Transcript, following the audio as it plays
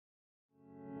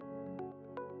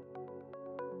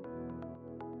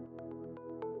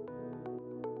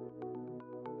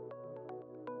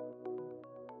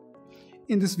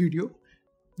In this video,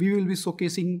 we will be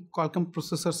showcasing Qualcomm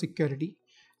processor security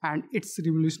and its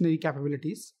revolutionary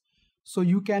capabilities so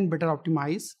you can better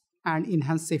optimize and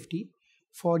enhance safety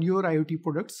for your IoT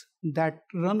products that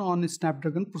run on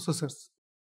Snapdragon processors.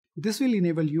 This will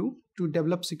enable you to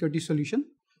develop security solutions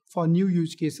for new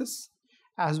use cases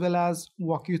as well as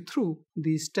walk you through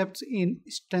the steps in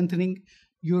strengthening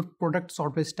your product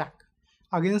software stack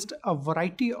against a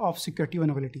variety of security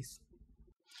vulnerabilities.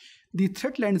 The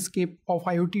threat landscape of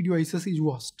IoT devices is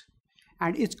vast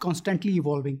and it's constantly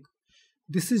evolving.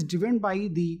 This is driven by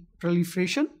the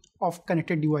proliferation of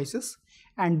connected devices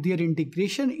and their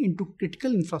integration into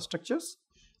critical infrastructures,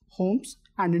 homes,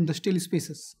 and industrial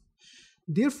spaces.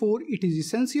 Therefore, it is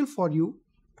essential for you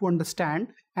to understand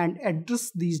and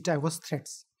address these diverse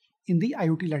threats in the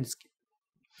IoT landscape.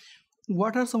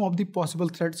 What are some of the possible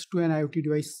threats to an IoT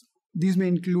device? These may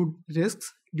include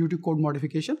risks due to code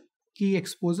modification, key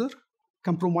exposure,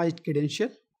 compromised credential,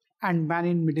 and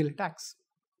man-in-middle attacks.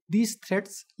 These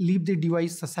threats leave the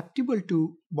device susceptible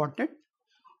to botnet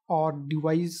or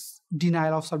device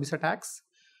denial of service attacks,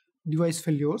 device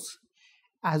failures,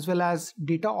 as well as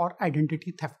data or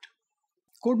identity theft.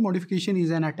 Code modification is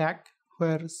an attack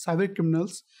where cyber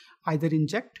criminals either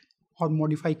inject or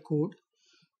modify code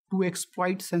to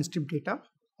exploit sensitive data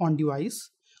on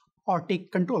device or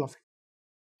take control of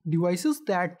it. Devices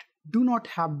that do not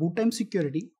have boot time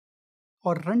security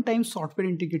or runtime software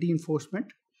integrity enforcement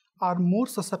are more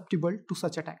susceptible to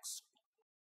such attacks.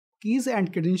 Keys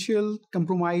and credential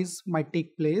compromise might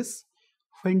take place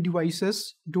when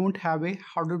devices don't have a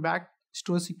hardware-backed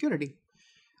storage security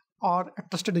or a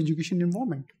trusted execution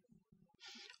environment.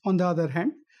 On the other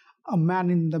hand, a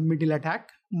man-in-the-middle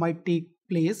attack might take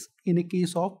place in a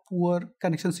case of poor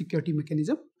connection security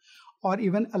mechanism or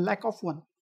even a lack of one.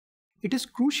 It is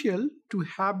crucial to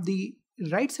have the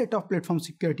right set of platform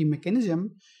security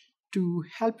mechanism to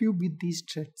help you with these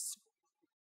threats.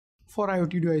 For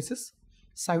IoT devices,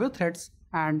 cyber threats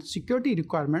and security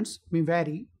requirements may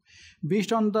vary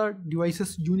based on the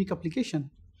device's unique application.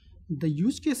 The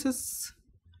use cases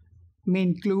may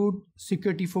include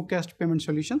security-focused payment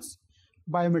solutions,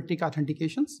 biometric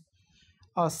authentications,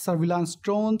 surveillance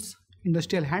drones,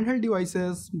 industrial handheld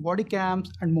devices, body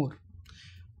cams, and more.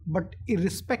 But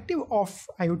irrespective of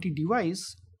IoT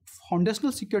device,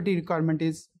 foundational security requirement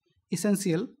is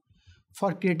essential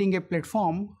for creating a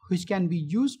platform which can be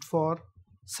used for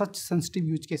such sensitive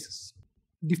use cases.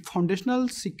 The foundational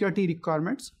security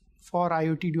requirements for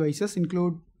IoT devices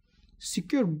include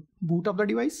secure boot of the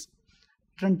device,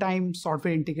 runtime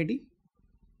software integrity,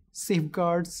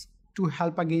 safeguards to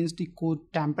help against the code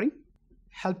tampering,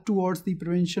 help towards the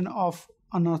prevention of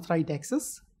unauthorized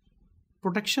access,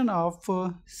 protection of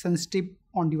sensitive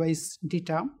on-device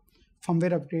data,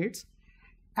 firmware upgrades,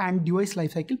 and device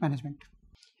lifecycle management.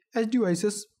 Edge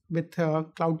devices with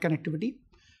cloud connectivity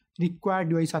require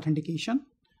device authentication,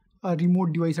 a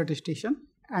remote device attestation,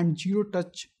 and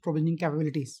zero-touch provisioning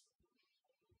capabilities.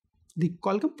 The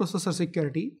Qualcomm processor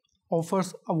security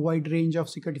offers a wide range of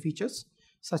security features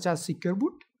such as secure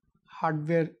boot,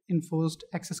 hardware-enforced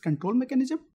access control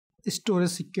mechanism, storage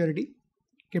security,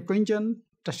 crypto engine,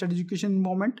 trusted execution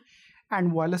environment,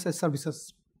 and wireless edge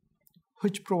services,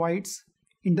 which provides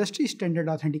industry-standard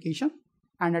authentication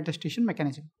and attestation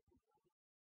mechanism.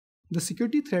 The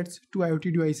security threats to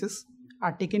IoT devices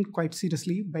are taken quite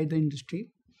seriously by the industry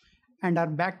and are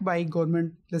backed by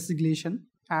government legislation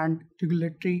and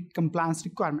regulatory compliance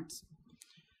requirements.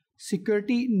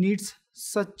 Security needs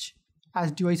such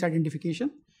as device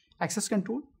identification, access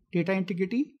control, data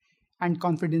integrity and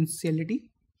confidentiality,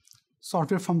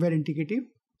 software firmware integrity,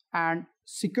 and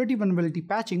security vulnerability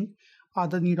patching are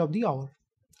the need of the hour.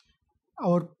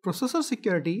 Our processor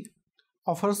security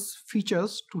offers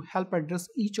features to help address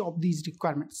each of these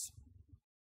requirements.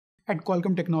 At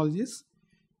Qualcomm Technologies,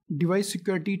 device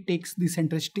security takes the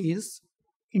center stage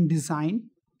in design,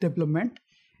 development,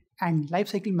 and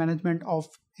lifecycle management of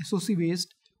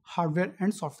SoC-based hardware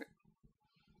and software.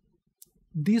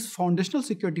 These foundational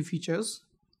security features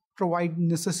provide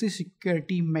necessary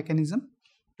security mechanism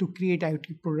to create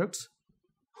IoT products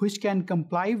which can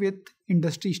comply with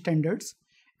industry standards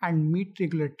and meet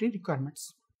regulatory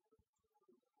requirements.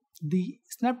 The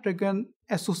Snapdragon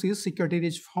SoC's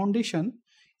security-rich foundation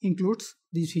includes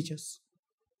these features.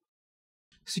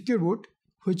 Secure boot,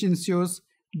 which ensures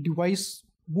device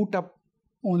boot up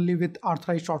only with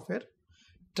authorized software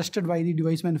trusted by the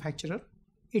device manufacturer.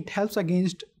 It helps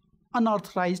against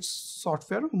unauthorized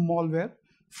software malware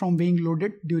from being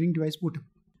loaded during device boot up.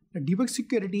 The debug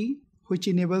security, which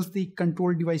enables the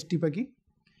controlled device debugging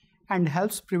and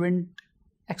helps prevent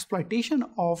exploitation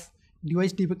of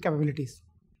device debug capabilities.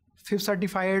 FIPS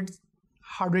certified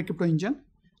hardware crypto engine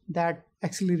that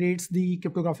accelerates the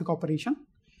cryptographic operation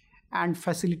and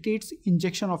facilitates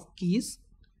injection of keys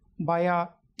via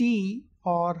TE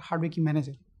or hardware key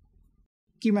manager.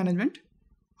 Key management,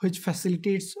 which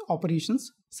facilitates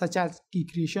operations such as key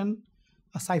creation,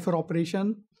 a cipher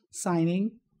operation,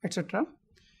 signing, etc.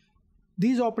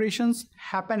 These operations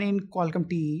happen in Qualcomm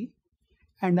TE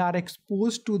and are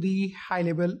exposed to the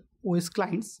high-level OS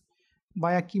clients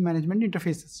via key management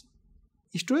interfaces.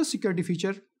 Storage security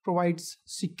feature provides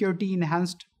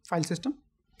security-enhanced file system,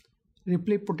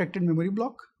 replay protected memory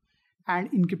block, and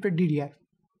encrypted DDR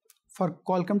for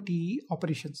Qualcomm TE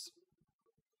operations.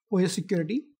 OS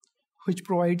security, which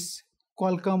provides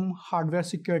Qualcomm hardware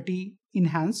security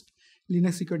enhanced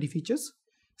Linux security features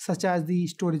such as the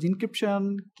storage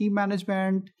encryption, key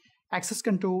management, access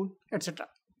control, etc.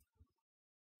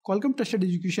 Qualcomm trusted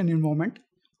execution environment,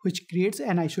 which creates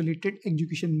an isolated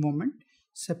execution environment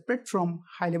separate from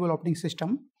high-level operating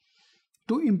system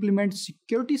to implement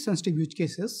security-sensitive use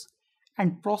cases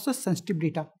and process sensitive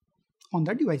data on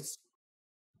the device.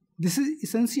 This is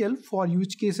essential for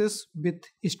use cases with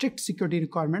strict security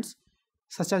requirements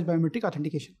such as biometric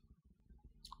authentication.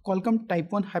 Qualcomm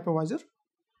Type 1 hypervisor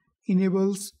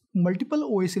enables multiple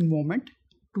OS environment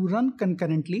to run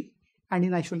concurrently and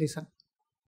in isolation.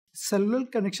 Cellular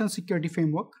connection security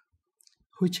framework,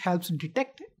 which helps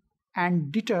detect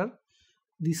and deter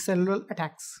the cellular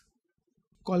attacks.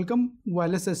 Qualcomm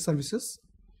Wireless Edge Services,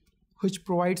 which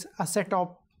provides a set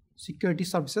of security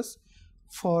services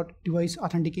for device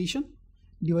authentication,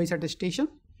 device attestation,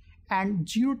 and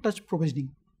zero-touch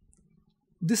provisioning.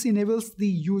 This enables the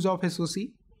use of SoC,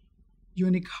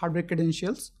 unique hardware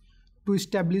credentials, to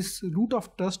establish root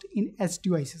of trust in edge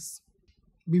devices.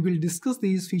 We will discuss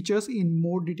these features in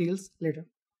more details later.